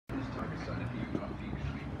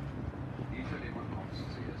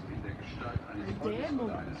Dämon.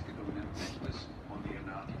 Eines gelungenen Nächtes, um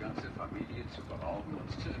Leonard die ganze Familie zu berauben und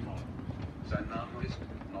zu ermorden. Sein Name ist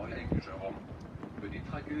Neuling Jerome. Für die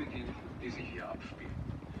Tragödien, die sich hier abspielen,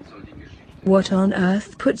 soll die Geschichte... What on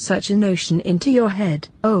earth put such a notion into your head?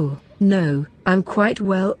 Oh, no, I'm quite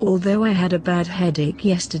well, although I had a bad headache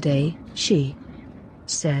yesterday, she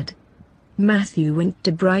said. Matthew went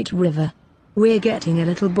to Bright River. We're getting a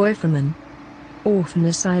little boy from an orphan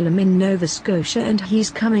asylum in Nova Scotia and he's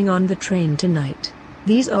coming on the train tonight.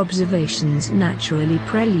 These observations naturally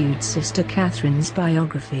prelude Sister Catherine's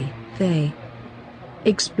biography. They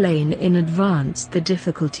explain in advance the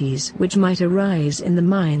difficulties which might arise in the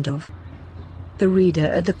mind of the reader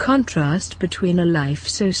at the contrast between a life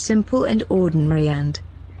so simple and ordinary and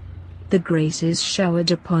the graces showered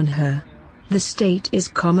upon her. The state is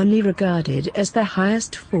commonly regarded as the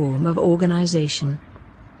highest form of organization.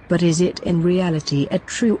 But is it in reality a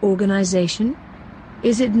true organization?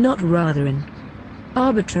 Is it not rather an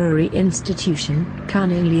arbitrary institution,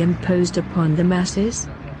 cunningly imposed upon the masses?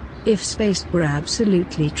 If space were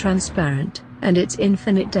absolutely transparent, and its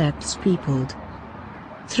infinite depths peopled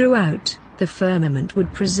throughout, the firmament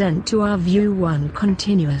would present to our view one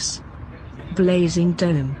continuous blazing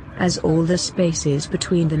dome, as all the spaces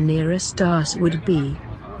between the nearest stars would be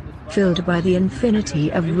filled by the infinity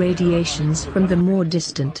of radiations from the more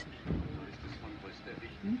distant.